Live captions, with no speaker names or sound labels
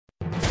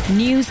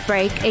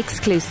Newsbreak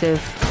exclusive.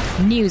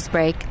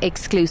 Newsbreak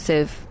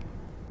exclusive.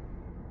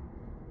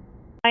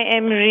 I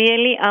am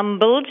really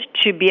humbled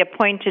to be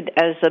appointed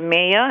as a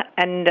mayor,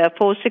 and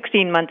for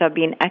 16 months I've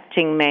been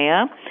acting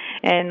mayor,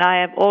 and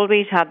I have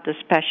always had this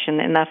passion,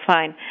 and I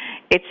find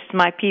it's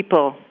my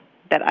people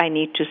that I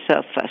need to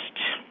serve first.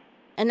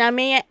 And now,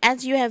 Mayor,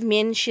 as you have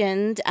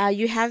mentioned,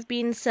 you have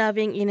been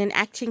serving in an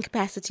acting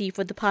capacity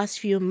for the past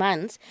few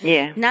months.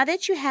 Yeah. Now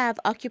that you have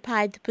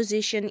occupied the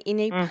position in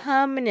a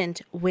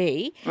permanent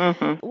way,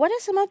 what are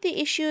some of the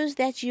issues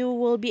that you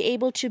will be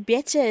able to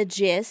better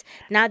address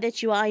now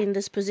that you are in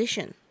this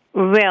position?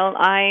 Well,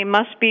 I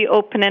must be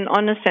open and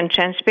honest and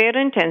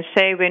transparent and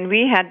say when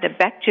we had the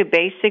Back to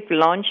Basic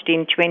launched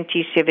in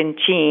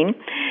 2017,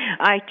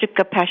 I took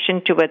a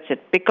passion towards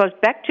it because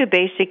Back to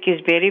Basic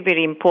is very,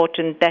 very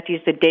important. That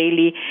is the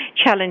daily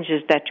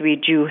challenges that we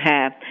do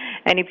have.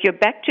 And if your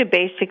Back to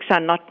Basics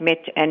are not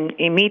met and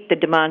meet the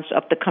demands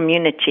of the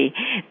community,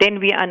 then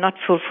we are not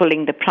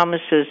fulfilling the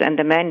promises and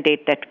the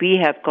mandate that we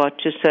have got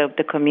to serve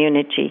the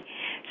community.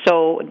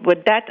 So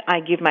with that, I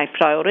give my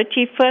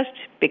priority first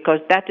because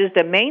that is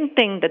the main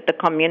thing that the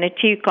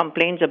community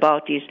complains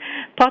about is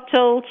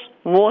potholes,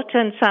 water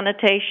and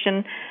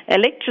sanitation,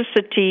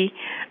 electricity,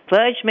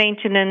 verge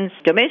maintenance,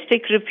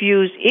 domestic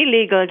refuse,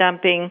 illegal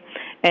dumping,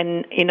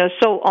 and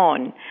so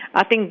on.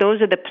 I think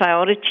those are the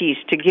priorities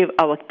to give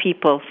our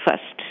people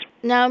first.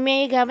 Now,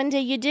 Mayor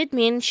Govender, you did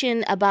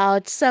mention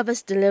about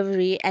service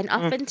delivery, and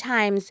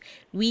oftentimes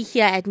we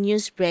here at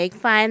Newsbreak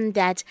find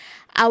that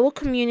our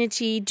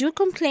community do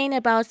complain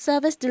about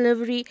service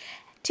delivery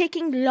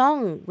taking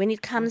long when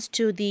it comes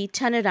to the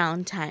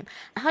turnaround time.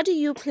 How do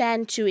you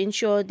plan to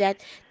ensure that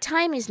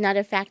time is not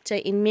a factor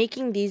in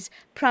making these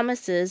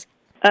promises?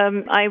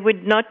 I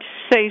would not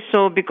say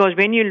so because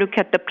when you look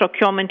at the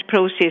procurement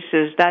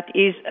processes, that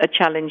is a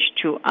challenge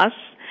to us.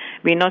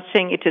 We're not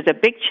saying it is a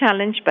big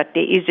challenge, but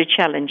there is a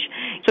challenge.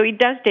 So it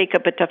does take a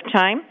bit of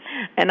time.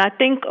 And I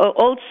think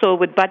also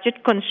with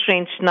budget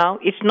constraints now,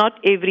 it's not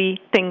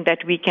everything that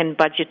we can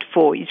budget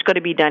for. It's got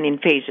to be done in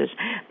phases.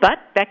 But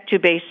back to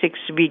basics,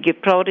 we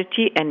give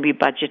priority and we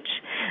budget.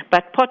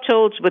 But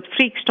potholes with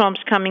freak storms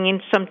coming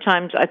in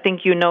sometimes, I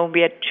think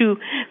we had 2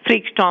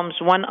 freak storms,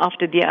 one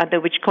after the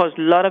other, which caused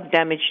a lot of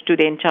damage to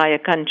the entire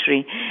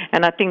country.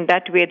 And I think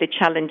that's where the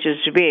challenges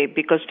were,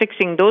 because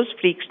fixing those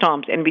freak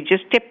storms, and we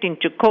just stepped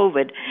into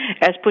COVID,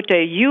 has put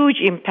a huge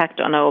impact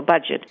on our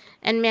budget.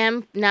 And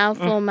ma'am, now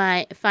for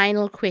my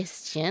final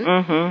question.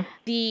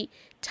 The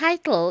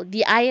title,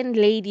 the Iron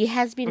Lady,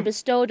 has been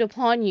bestowed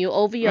upon you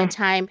over your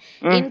time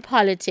in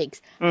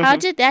politics. How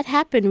did that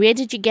happen? Where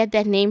did you get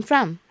that name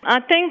from? I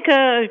think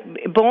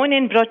born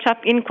and brought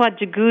up in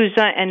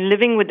KwaDukuza and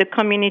living with the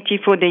community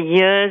for the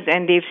years,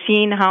 and they've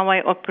seen how I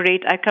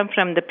operate. I come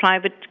from the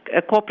private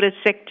corporate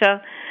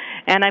sector,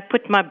 and I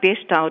put my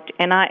best out.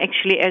 And I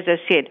actually, as I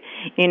said,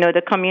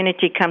 the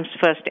community comes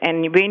first.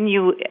 And when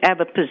you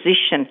have a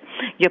position,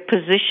 your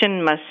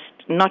position must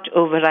not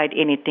override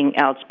anything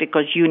else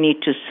because you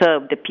need to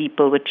serve the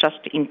people with trust,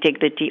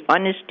 integrity,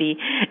 honesty,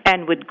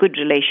 and with good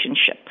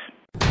relationship.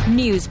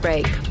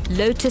 Newsbreak,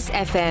 Lotus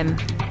FM,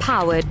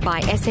 powered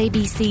by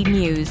SABC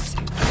News.